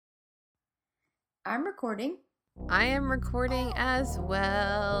I'm recording. I am recording as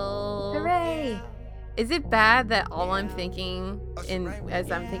well. Hooray! Is it bad that all I'm thinking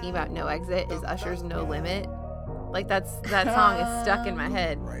as I'm thinking about No Exit is Usher's No Limit? Like that song is stuck in my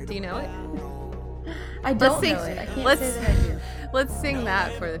head. Do you know it? I don't know it. I can't say that I do. Let's sing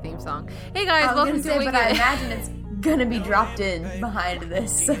that for the theme song. Hey guys, I was welcome gonna to say, Wing but It. I imagine it's gonna be dropped in behind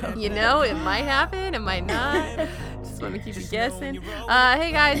this. So. You know, it might happen, it might not. Just want to keep you guessing.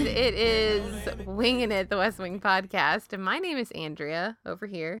 Hey guys, it is Winging It, the West Wing podcast, and my name is Andrea over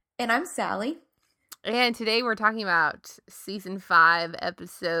here. And I'm Sally. And today we're talking about season 5,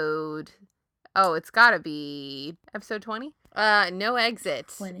 episode. Oh, it's gotta be episode 20. No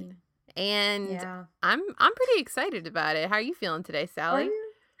Exit. 20. And Yeah. I'm pretty excited about it. How are you feeling today, Sally?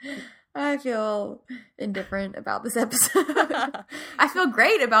 Are you? I feel indifferent about this episode. I feel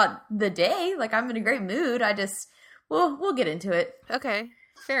great about the day. Like I'm in a great mood. We'll get into it. Okay,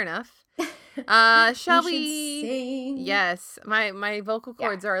 fair enough. Shall we? Sing. Yes, my vocal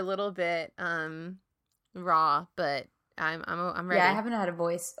cords are a little bit raw, but I'm ready. Yeah, I haven't had a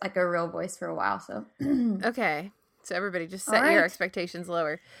real voice for a while, so. Okay, so everybody just set your expectations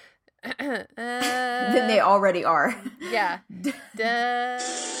lower. Than they already are. Yeah.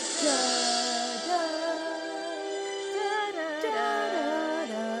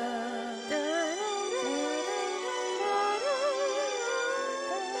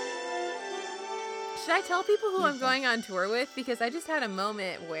 Should I tell people who I'm going on tour with? Because I just had a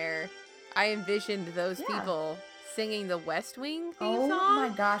moment where I envisioned those people singing the West Wing theme song. Oh my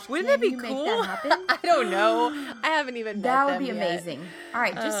gosh. Wouldn't that be cool? Make that happen? I don't know. I haven't even met them yet. That would be amazing. All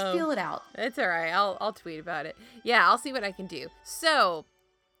right, just feel it out. It's all right. I'll tweet about it. Yeah, I'll see what I can do. So,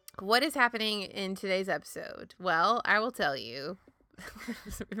 what is happening in today's episode? Well, I will tell you.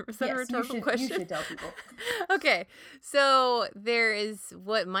 Is that a rhetorical question? You should tell people. Okay, so there is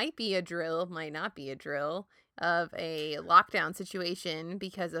what might be a drill, might not be a drill, of a lockdown situation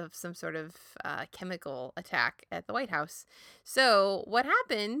because of some sort of chemical attack at the White House. So what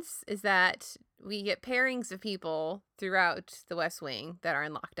happens is that we get pairings of people throughout the West Wing that are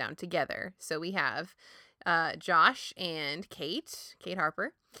in lockdown together. So we have Josh and Kate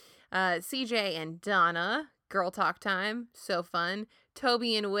Harper, CJ and Donna, girl talk time, so fun.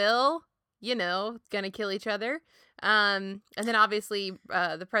 Toby and Will, gonna kill each other. And then obviously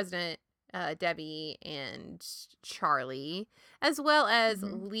the president, Debbie and Charlie, as well as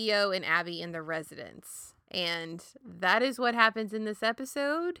Leo and Abby in the residence. And that is what happens in this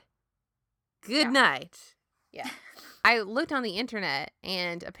episode. Good night. Yeah. I looked on the internet,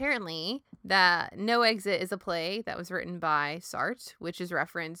 and apparently that No Exit is a play that was written by Sartre, which is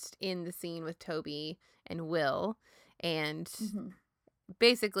referenced in the scene with Toby and Will. And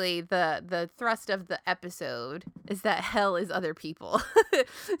basically the thrust of the episode is that hell is other people.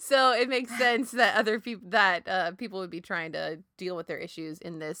 So it makes sense that other people people would be trying to deal with their issues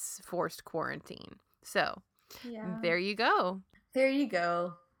in this forced quarantine. So there you go. There you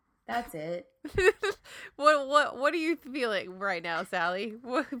go. That's it. What are you feeling right now, Sally?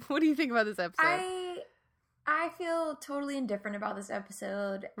 What do you think about this episode? I feel totally indifferent about this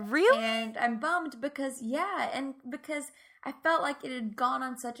episode. Really? And I'm bummed because I felt like it had gone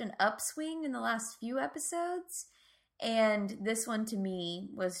on such an upswing in the last few episodes. And this one to me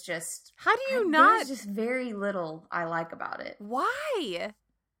was just... How do you not... There's just very little I like about it. Why?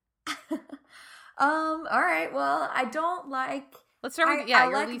 All right, well, I don't like... Let's start with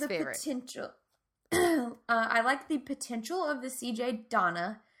your like least favorite. Potential. I like the potential of the CJ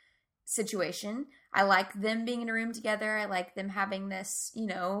Donna situation. I like them being in a room together. I like them having this,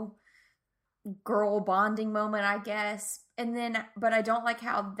 girl bonding moment, I guess. But I don't like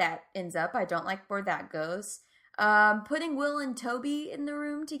how that ends up. I don't like where that goes. Putting Will and Toby in the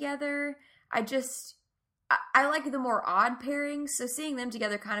room together, I like the more odd pairings. So seeing them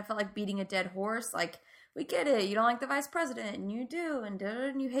together kind of felt like beating a dead horse. Like, we get it. You don't like the vice president, and you do, and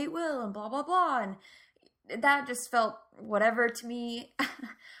you hate Will, and blah, blah, blah. And that just felt whatever to me.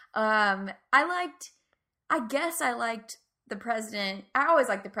 I liked the president. I always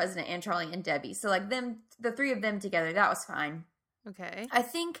liked the president and Charlie and Debbie. So, like, the three of them together, that was fine. Okay. I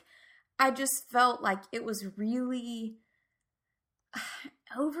think I just felt like it was really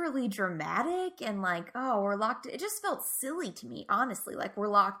overly dramatic and like, oh, we're locked. It just felt silly to me, honestly. Like, we're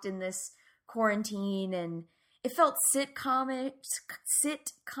locked in this quarantine, and it felt sitcom-y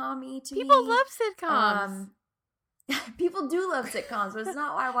to me. People love sitcoms. People do love sitcoms, but it's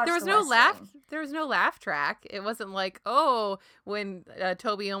not why I watched. There was no laugh track. It wasn't like, oh, when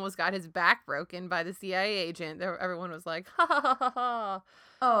Toby almost got his back broken by the CIA agent, everyone was like, ha ha ha ha ha.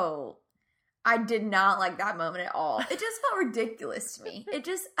 Oh, I did not like that moment at all. It just felt ridiculous to me.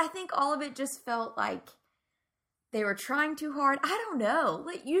 I think all of it just felt like they were trying too hard. I don't know.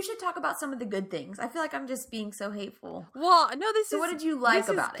 Like, you should talk about some of the good things. I feel like I'm just being so hateful. Well, no, what did you like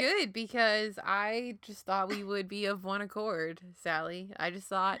about it? This is good because I just thought we would be of one accord, Sally. I just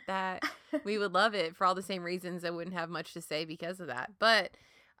thought that we would love it for all the same reasons. I wouldn't have much to say because of that. But,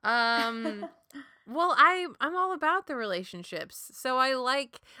 well, I'm all about the relationships. So I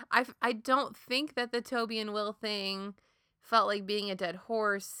don't think that the Toby and Will thing felt like being a dead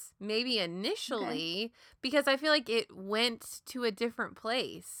horse, maybe initially, because I feel like it went to a different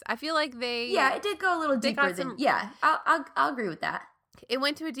place. I feel like it did go a little deeper than, I'll agree with that. It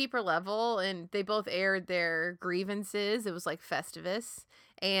went to a deeper level, and they both aired their grievances. It was like Festivus,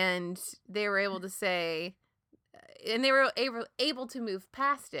 and they were able to say, and they were able to move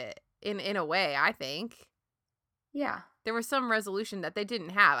past it in a way, I think. Yeah. There was some resolution that they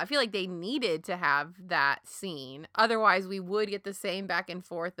didn't have. I feel like they needed to have that scene. Otherwise, we would get the same back and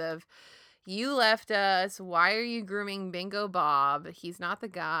forth of, you left us. Why are you grooming Bingo Bob? He's not the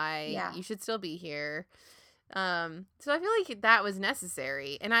guy. Yeah. You should still be here. So I feel like that was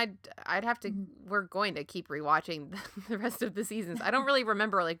necessary. And I'd have to, we're going to keep rewatching the rest of the seasons. I don't really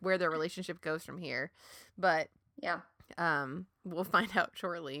remember like where their relationship goes from here, but yeah. We'll find out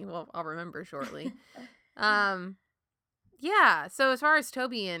shortly. Well, I'll remember shortly. Yeah, so as far as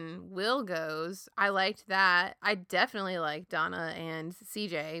Toby and Will goes, I liked that. I definitely liked Donna and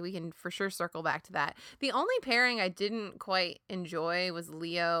CJ. We can for sure circle back to that. The only pairing I didn't quite enjoy was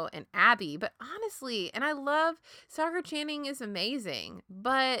Leo and Abby, but honestly, and I love Stockard Channing is amazing,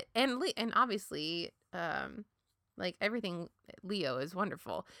 but and obviously like everything Leo is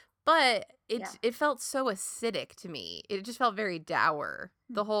wonderful. But it felt so acidic to me. It just felt very dour.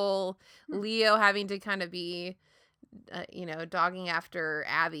 The whole Leo having to kind of be dogging after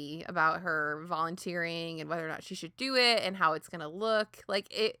Abby about her volunteering and whether or not she should do it and how it's going to look like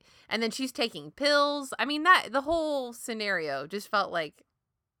it. And then she's taking pills. I mean, that the whole scenario just felt like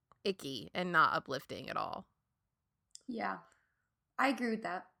icky and not uplifting at all. Yeah, I agree with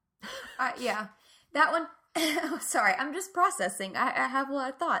that. Yeah, that one. Oh, sorry, I'm just processing. I have a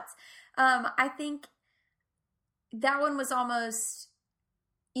lot of thoughts. I think that one was almost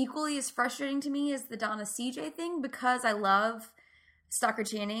equally as frustrating to me as the Donna CJ thing because I love Stockard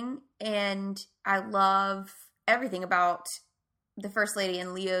Channing and I love everything about the First Lady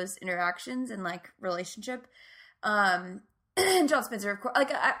and Leo's interactions and like relationship. And John Spencer, of course,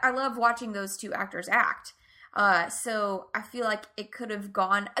 like I love watching those two actors act. So I feel like it could have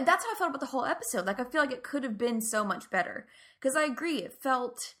gone, that's how I felt about the whole episode. Like I feel like it could have been so much better because I agree. It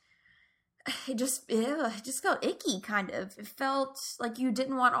just felt icky, kind of. It felt like you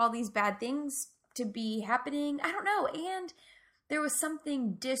didn't want all these bad things to be happening. I don't know. And there was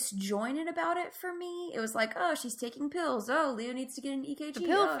something disjointed about it for me. It was like, oh, she's taking pills. Oh, Leo needs to get an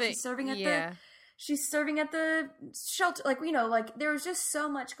EKG. She's serving at the shelter. Like, like there was just so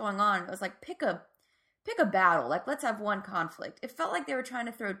much going on. It was like, pick a battle. Like, let's have one conflict. It felt like they were trying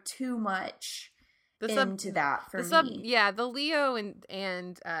to throw too much into that for me. Yeah, the Leo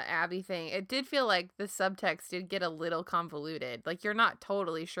and Abby thing, it did feel like the subtext did get a little convoluted. Like you're not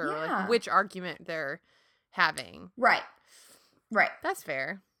totally sure like which argument they're having. Right. That's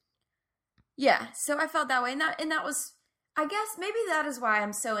fair. Yeah, so I felt that way, and that was, I guess maybe that is why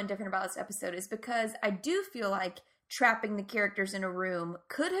I'm so indifferent about this episode, is because I do feel like trapping the characters in a room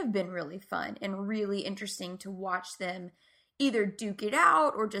could have been really fun and really interesting to watch them either duke it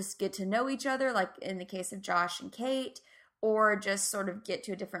out or just get to know each other, like in the case of Josh and Kate, or just sort of get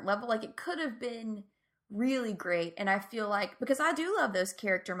to a different level. Like it could have been really great. And I feel like, because I do love those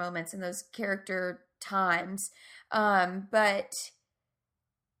character moments and those character times, but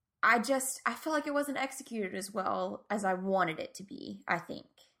I feel like it wasn't executed as well as I wanted it to be, I think.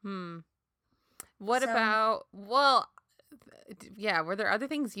 Were there other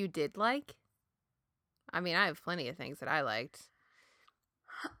things you did like? I mean, I have plenty of things that I liked.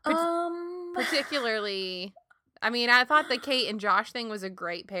 Particularly, I mean, I thought the Kate and Josh thing was a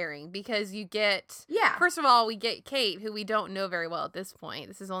great pairing because you get... Yeah. First of all, we get Kate, who we don't know very well at this point.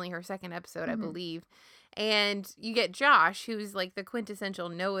 This is only her second episode, I believe. And you get Josh, who's like the quintessential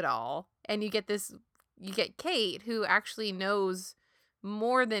know-it-all. And you get Kate, who actually knows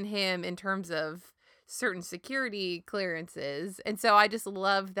more than him in terms of certain security clearances. And so I just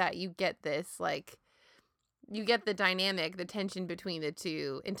love that you get this, like... You get the dynamic, the tension between the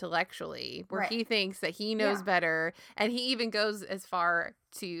two intellectually, where he thinks that he knows better. And he even goes as far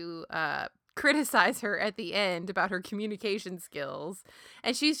to criticize her at the end about her communication skills.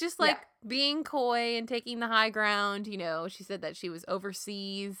 And she's just like being coy and taking the high ground. She said that she was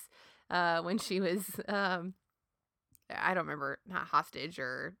overseas when she was I don't remember, not hostage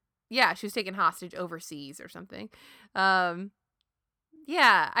or yeah, she was taken hostage overseas or something. Um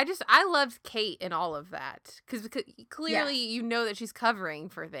yeah, I loved Kate in all of that because Yeah. clearly you know that she's covering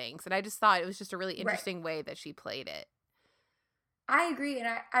for things, and I just thought it was just a really Right. interesting way that she played it. I agree, and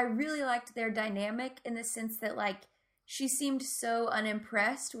I really liked their dynamic in the sense that like she seemed so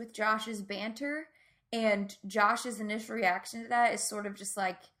unimpressed with Josh's banter, and Josh's initial reaction to that is sort of just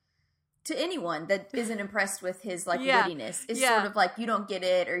like to anyone that isn't impressed with his like Yeah, wittiness is sort yeah, of like you don't get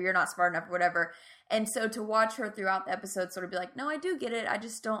it or you're not smart enough or whatever. And so to watch her throughout the episode sort of be like, no, I do get it. I'm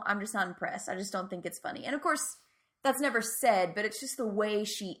just not impressed. I just don't think it's funny. And of course, that's never said, but it's just the way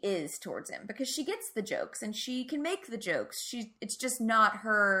she is towards him because she gets the jokes and she can make the jokes. It's just not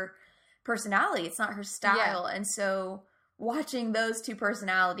her personality. It's not her yeah, style. And so watching those two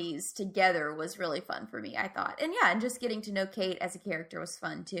personalities together was really fun for me, I thought. And yeah, and just getting to know Kate as a character was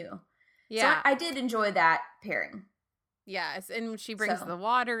fun too. So yeah, I did enjoy that pairing. yes. And she brings So the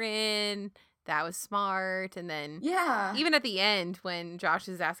water in. That was smart. And then yeah, even at the end when Josh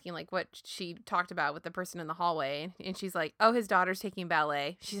is asking like what she talked about with the person in the hallway, and she's like, "Oh, his daughter's taking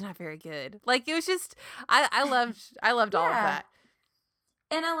ballet. She's not very good." Like it was just, I loved all of yeah. that.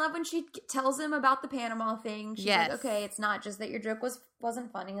 And I love when she tells him about the Panama thing. She's like, Yes. okay, it's not just that your joke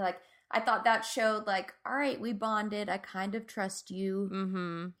wasn't funny. Like, I thought that showed, like, all right, we bonded. I kind of trust you.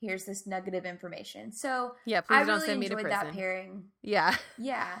 Mm-hmm. Here's this nugget of information. So Yeah, I please don't really send me to enjoyed that prison. pairing. Yeah.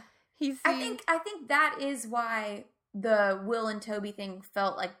 Yeah. He I seemed think that is why the Will and Toby thing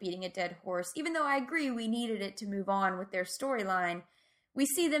felt like beating a dead horse. Even though I agree we needed it to move on with their storyline, we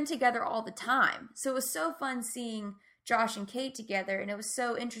see them together all the time. So it was so fun seeing Josh and Kate together, and it was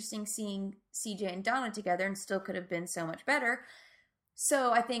so interesting seeing CJ and Donna together, and still could have been so much better.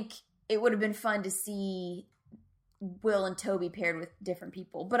 So I think it would have been fun to see Will and Toby paired with different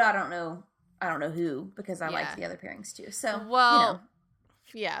people, but I don't know who because I Yeah. liked the other pairings too. So well,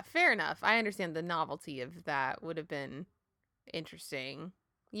 yeah, fair enough. I understand the novelty of that would have been interesting.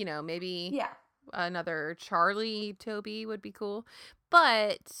 You know, maybe yeah, another Charlie Toby would be cool.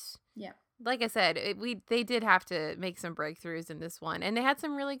 But yeah, like I said, they did have to make some breakthroughs in this one, and they had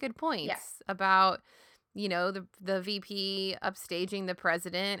some really good points about, you know, the VP upstaging the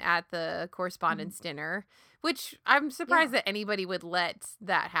president at the correspondence dinner, which I'm surprised that anybody would let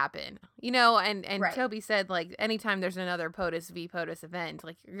that happen. You know, and Right. Toby said like anytime there's another POTUS v POTUS event,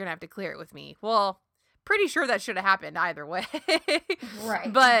 like you're gonna have to clear it with me. Well, pretty sure that should have happened either way.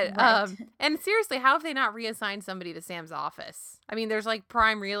 Right. But Right. and seriously, how have they not reassigned somebody to Sam's office? I mean, there's like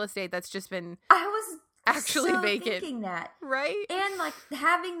prime real estate that's just been I was actually so vacant, thinking that. right? And like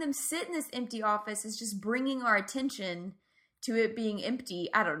having them sit in this empty office is just bringing our attention to it being empty.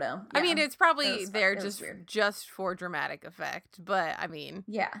 I don't know. I mean, Yeah. it's probably It was fun. there It was weird. just for dramatic effect, but I mean,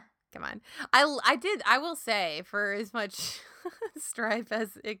 Yeah. come on. I will say, for as much strife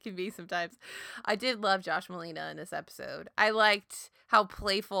as it can be sometimes, I did love Josh Molina in this episode. I liked how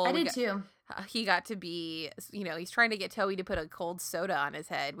playful I did too. he got to be. You know, he's trying to get Toby to put a cold soda on his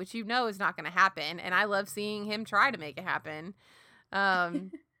head, which you know is not going to happen, and I love seeing him try to make it happen.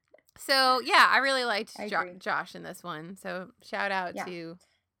 So yeah, I really liked I agree. Josh in this one. So shout out Yeah. to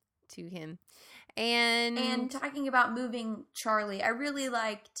him. And talking about moving Charlie, I really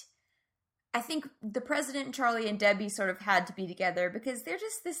liked. I think the president and Charlie and Debbie sort of had to be together because they're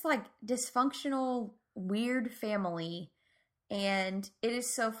just this like dysfunctional, weird family, and it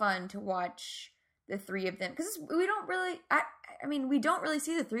is so fun to watch the three of them because we don't really. I mean, we don't really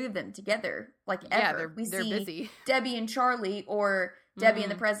see the three of them together like yeah, ever. they're see busy. Debbie and Charlie, or Debbie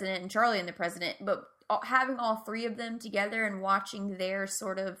and the president and Charlie and the president, but having all three of them together and watching their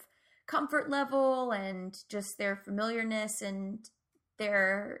sort of comfort level and just their familiarness and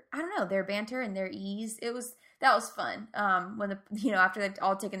their their banter and their ease, that was fun. When after they've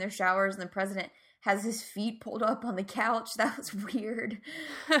all taken their showers and the president has his feet pulled up on the couch, that was weird.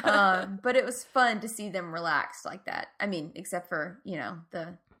 But it was fun to see them relaxed like that. I mean, except for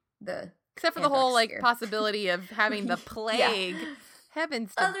the Except for the whole anthrax like scare. possibility of having the plague. Yeah.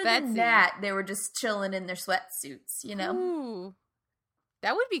 Heavens to Other Betsy. than that, they were just chilling in their sweatsuits, Ooh.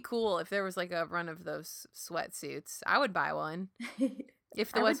 That would be cool if there was like a run of those sweatsuits. I would buy one.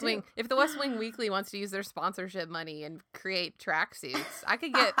 If the I would West Wing, too. if the West Wing Weekly wants to use their sponsorship money and create tracksuits, I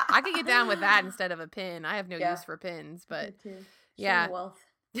could get down with that instead of a pin. I have no Yeah. use for pins, but Me too. yeah. Share wealth.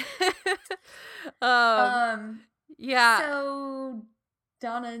 Yeah. So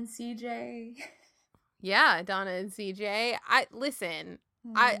Donna and CJ. Yeah, Donna and CJ. I listen.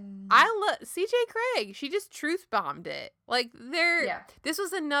 Hmm. I love CJ Craig. She just truth bombed it. Like Yeah. this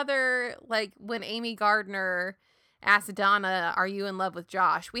was another like when Amy Gardner asked Donna, "Are you in love with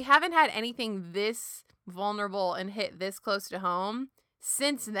Josh?" We haven't had anything this vulnerable and hit this close to home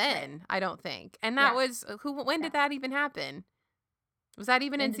since then, Right. I don't think. And that Yeah. was when Yeah. did that even happen? Was that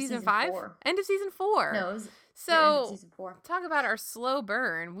even in End of season season 5? 4. End of season 4. No, it was the end of So, season 4. talk about our slow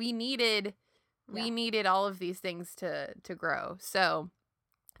burn. We needed Yeah. all of these things to grow. So,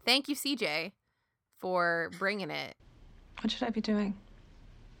 thank you, CJ, for bringing it. What should I be doing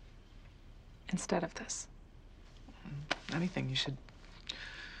instead of this? Anything. You should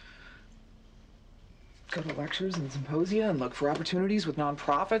go to lectures and symposia and look for opportunities with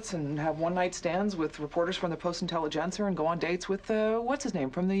nonprofits and have one-night stands with reporters from the Post-Intelligencer and go on dates with, what's his name,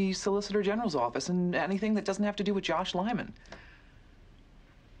 from the Solicitor General's office, and anything that doesn't have to do with Josh Lyman.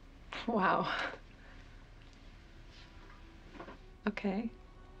 Wow. Okay.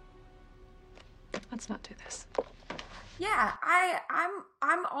 Let's not do this. Yeah,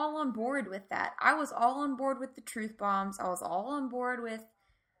 I'm all on board with that. I was all on board with the truth bombs. I was all on board with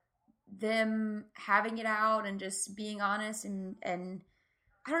them having it out and just being honest and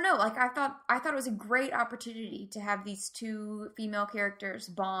I don't know, like I thought it was a great opportunity to have these two female characters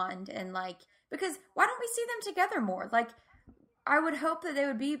bond and like, because why don't we see them together more? Like I would hope that they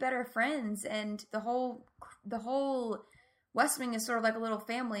would be better friends, and the whole West Wing is sort of like a little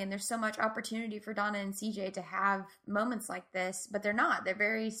family, and there's so much opportunity for Donna and CJ to have moments like this, but they're not. They're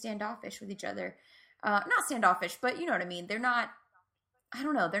very standoffish with each other. Not standoffish, but you know what I mean. They're not, I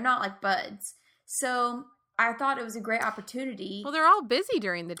don't know, they're not like buds. So I thought it was a great opportunity. Well, they're all busy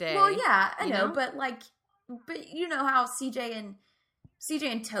during the day. Well, yeah, I you know, but you know how CJ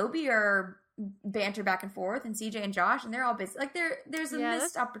and Toby are banter back and forth, and CJ and Josh, and they're all busy. Like there's a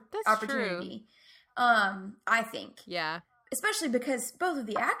missed opportunity. I think. Yeah. Especially because both of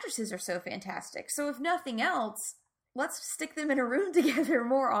the actresses are so fantastic. So if nothing else, let's stick them in a room together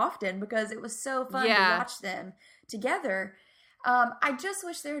more often, because it was so fun to watch them together. I just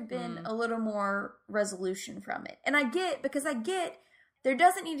wish there had been a little more resolution from it. And I get there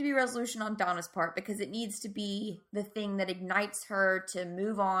doesn't need to be resolution on Donna's part, because it needs to be the thing that ignites her to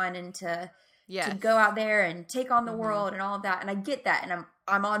move on and to go out there and take on the world and all of that. And I get that. And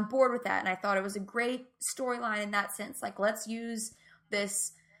I'm on board with that. And I thought it was a great storyline in that sense. Like, let's use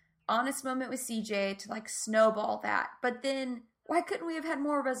this honest moment with CJ to like snowball that. But then why couldn't we have had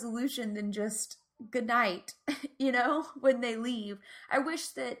more resolution than just good night, you know, when they leave? I wish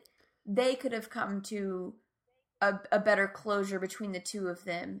that they could have come to a better closure between the two of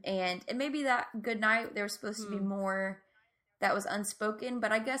them. And maybe that good night, there was supposed to be more that was unspoken,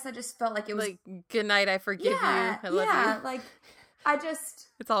 but I guess I just felt like it was like, good night, I forgive you. I love you. Like I just,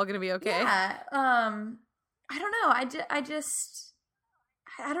 it's all gonna be okay. Yeah. I don't know. I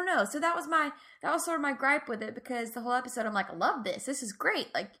don't know. So that was sort of my gripe with it, because the whole episode I'm like, I love this. This is great.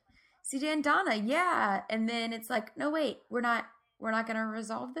 Like CJ and Donna, yeah. And then it's like, no, wait, we're not gonna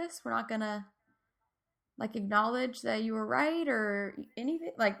resolve this. We're not gonna like acknowledge that you were right or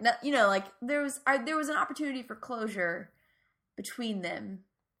anything. Like, no, you know, like there was an opportunity for closure between them,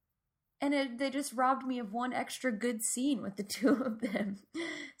 and they just robbed me of one extra good scene with the two of them.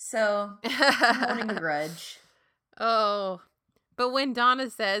 So I'm holding a grudge. Oh, but when Donna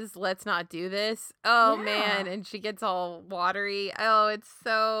says, "Let's not do this," man, and she gets all watery. Oh, it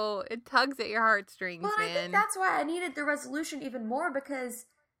tugs at your heartstrings, well, man. I think that's why I needed the resolution even more, because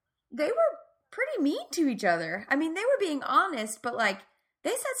they were pretty mean to each other. I mean, they were being honest, but like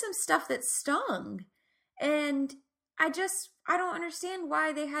they said some stuff that stung, and I don't understand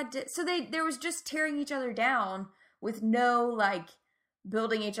why they had to. So there was just tearing each other down with no like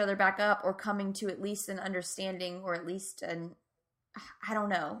building each other back up or coming to at least an understanding, or at least I don't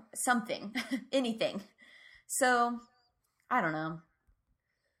know, something, anything. So I don't know.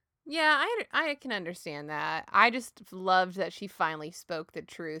 Yeah, I can understand that. I just loved that she finally spoke the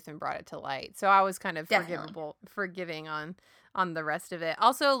truth and brought it to light. So I was kind of forgiving on the rest of it.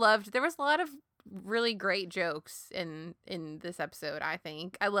 Also loved, there was a lot of really great jokes in this episode, I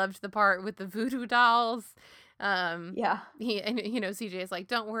think. I loved the part with the voodoo dolls. CJ is like,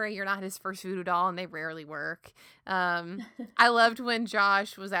 don't worry, you're not his first voodoo doll, and they rarely work. I loved when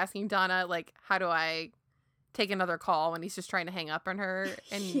Josh was asking Donna, like, how do I take another call, when he's just trying to hang up on her,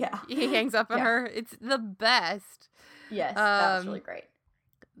 and he hangs up on her. It's the best. Yes, that was really great.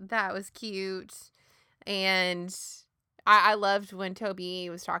 That was cute. And I loved when Toby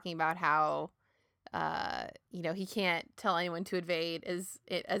was talking about how he can't tell anyone to invade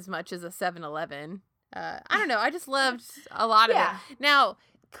as much as a 7-Eleven. I don't know. I just loved a lot of it. Now,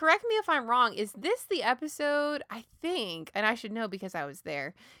 correct me if I'm wrong. Is this the episode, I think, and I should know because I was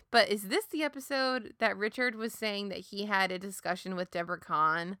there, but is this the episode that Richard was saying that he had a discussion with Deborah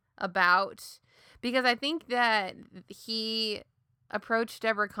Kahn about? because I think that he approached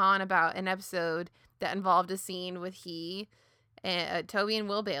Deborah Kahn about an episode that involved a scene with Toby and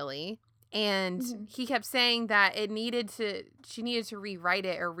Will Bailey. And he kept saying that she needed to rewrite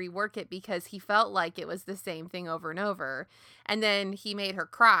it or rework it because he felt like it was the same thing over and over. And then he made her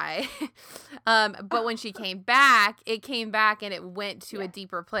cry. But when she came back and it went to a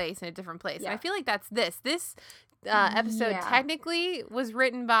deeper place and a different place. Yeah. And I feel like that's this episode technically was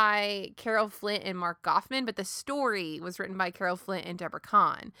written by Carol Flint and Mark Goffman, but the story was written by Carol Flint and Deborah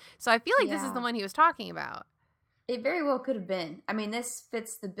Kahn. So I feel like this is the one he was talking about. It very well could have been. I mean, this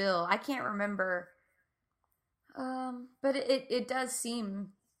fits the bill. I can't remember, but it does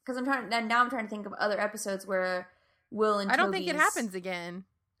seem, because I'm trying to think of other episodes where Will and I don't think it happens again.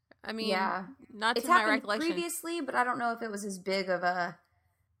 I mean, not to my recollection. Previously, but I don't know if it was as big of a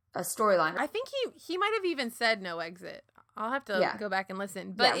storyline. I think he might have even said no exit. I'll have to go back and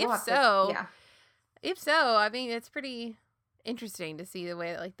listen. But if so, I mean, it's pretty interesting to see the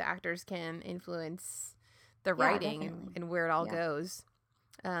way that like the actors can influence the writing and where it all goes.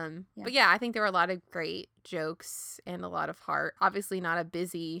 But I think there were a lot of great jokes and a lot of heart. Obviously not a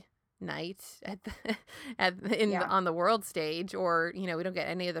busy night on the world stage, or we don't get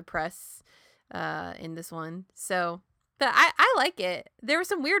any of the press in this one. So, but I like it. There were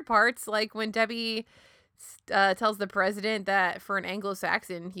some weird parts, like when Debbie tells the president that for an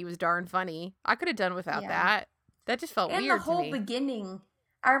Anglo-Saxon he was darn funny. I could have done without that. That just felt weird to me. And the whole beginning,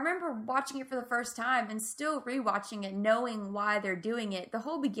 I remember watching it for the first time and still rewatching it, knowing why they're doing it. The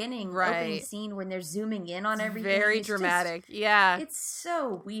whole beginning, opening scene when they're zooming in on everything, very dramatic. It's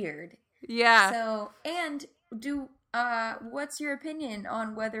so weird. Yeah. So, and what's your opinion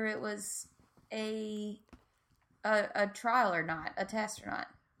on whether it was a trial or not, a test or not?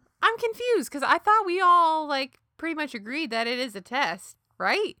 I'm confused because I thought we all like pretty much agreed that it is a test,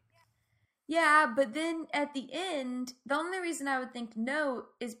 right? Yeah, but then at the end, the only reason I would think no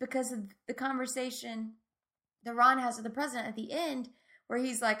is because of the conversation that Ron has with the president at the end, where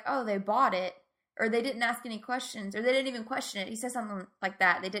he's like, oh, they bought it, or they didn't ask any questions, or they didn't even question it. He says something like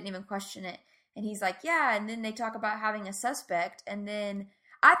that. They didn't even question it. And he's like, yeah, and then they talk about having a suspect, and then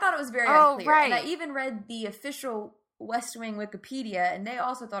I thought it was very unclear. Right. And I even read the official West Wing Wikipedia, and they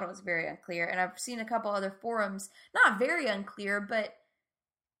also thought it was very unclear. And I've seen a couple other forums, not very unclear, but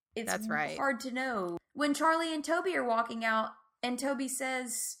it's hard to know. When Charlie and Toby are walking out and Toby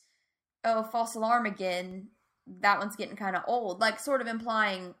says, oh, false alarm again, that one's getting kind of old. Like, sort of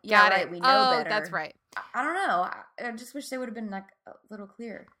implying, we know better. That's right. I don't know. I just wish they would have been, like, a little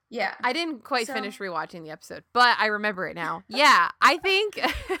clearer. Yeah. I didn't quite finish rewatching the episode, but I remember it now. Yeah, I think...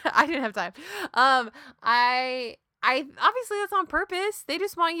 I didn't have time. I obviously that's on purpose. They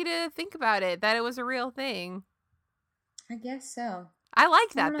just want you to think about it, that it was a real thing. I guess so. I like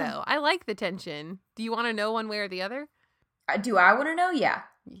that, though. I like the tension. Do you want to know one way or the other? Do I want to know? Yeah.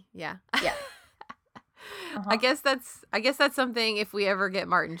 Yeah. Yeah. I guess that's something if we ever get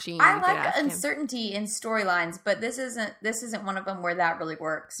Martin Sheen. I like uncertainty in storylines, but this isn't one of them where that really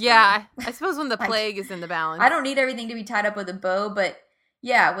works. Yeah, I suppose when the plague is in the balance. I don't need everything to be tied up with a bow, but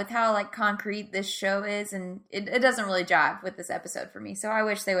yeah, with how like concrete this show is, and it doesn't really jive with this episode for me. So I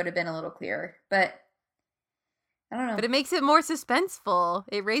wish they would have been a little clearer, but I don't know. But it makes it more suspenseful.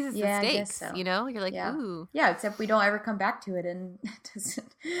 It raises the stakes. I guess so. You're like, ooh. Yeah, except we don't ever come back to it, and it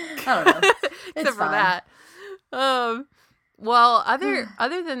doesn't. I don't know. Except for that. Well, other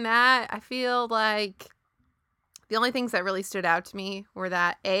than that, I feel like the only things that really stood out to me were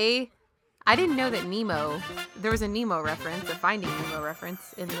that I didn't know that there was a Nemo reference, a Finding Nemo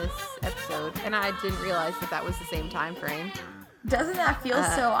reference in this episode, and I didn't realize that was the same time frame. Doesn't that feel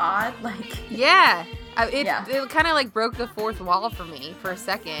so odd? Like, yeah, it kind of like broke the fourth wall for me for a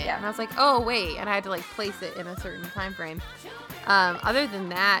second, and I was like, oh wait, and I had to like place it in a certain time frame. Other than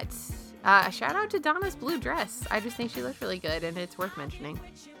that, a shout out to Donna's blue dress. I just think she looked really good, and it's worth mentioning.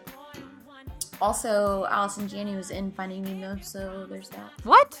 Also, Allison Janney was in Finding Nemo, so there's that.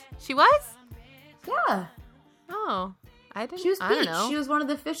 What? She was? Yeah. Oh, I didn't. She was Peach. I don't know. She was one of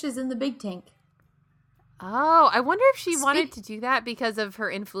the fishes in the big tank. Oh, I wonder if she wanted to do that because of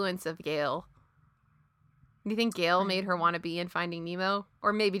her influence of Gale. Do you think Gale made her want to be in Finding Nemo?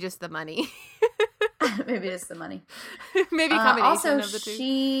 Or maybe just the money? Maybe just the money. Maybe a combination of the two. Also,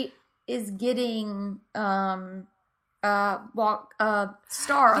 she is getting star on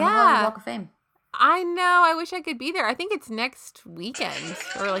the Hollywood Walk of Fame. I know. I wish I could be there. I think it's next weekend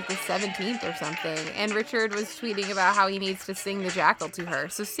or like the 17th or something. And Richard was tweeting about how he needs to sing the Jackal to her.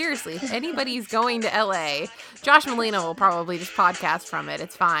 So seriously, if anybody's going to LA, Josh Molina will probably just podcast from it.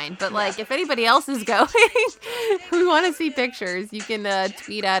 It's fine. But like, if anybody else is going, we want to see pictures. You can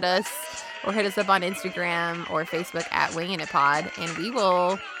tweet at us or hit us up on Instagram or Facebook at Winging It Pod, and we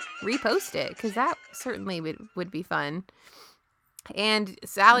will repost it because that certainly would be fun. And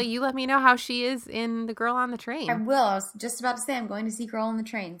Sally, you let me know how she is in The Girl on the Train. I will. I was just about to say I'm going to see Girl on the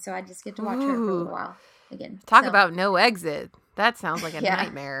Train, so I just get to watch her for a little while again. Talk about no exit. That sounds like a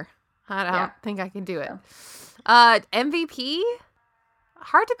nightmare. I don't think I can do it. MVP?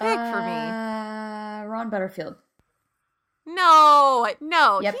 Hard to pick for me. Ron Butterfield. No.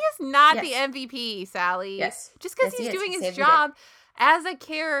 Yep. He is not the MVP, Sally. Yes. Just because he's doing his job as a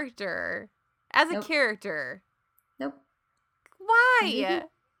character. Nope. Why?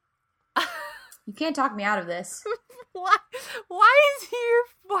 You can't talk me out of this. Why is he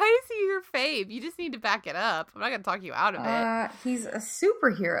your fave? You just need to back it up. I'm not gonna talk you out of it. He's a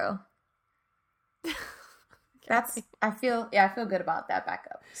superhero. I feel good about that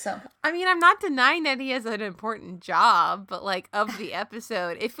backup. So I mean, I'm not denying that he has an important job, but like of the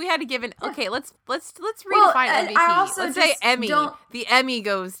episode, if we had to give let's redefine MVP. Let's say Emmy. The Emmy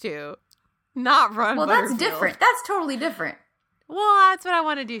goes to not Ron Butterfield. Well, that's different. That's totally different. Well, that's what I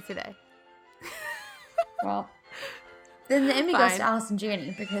want to do today. Well, then the Emmy goes to Allison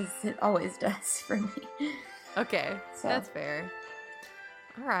Janney because it always does for me. Okay, so that's fair.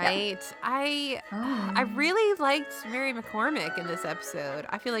 All right. Yeah. I really liked Mary McCormick in this episode.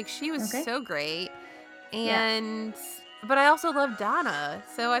 I feel like she was so great. And but I also love Donna.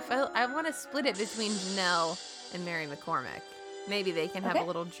 So I want to split it between Janelle and Mary McCormick. Maybe they can have a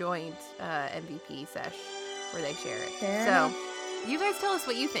little joint MVP sesh where they share it. Fair enough. You guys tell us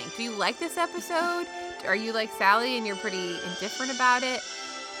what you think. Do you like this episode? Are you like Sally and you're pretty indifferent about it?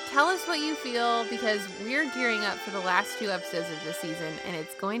 Tell us what you feel because we're gearing up for the last 2 episodes of this season and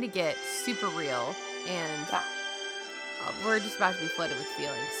it's going to get super real and we're just about to be flooded with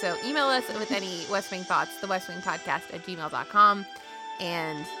feelings. So email us with any West Wing thoughts, thewestwingpodcast@gmail.com,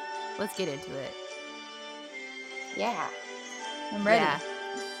 and let's get into it. Yeah. I'm ready. Yeah.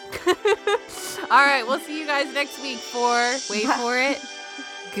 All right, we'll see you guys next week for, wait for it,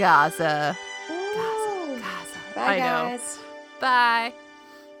 Gaza. Gaza. Bye, guys. Bye.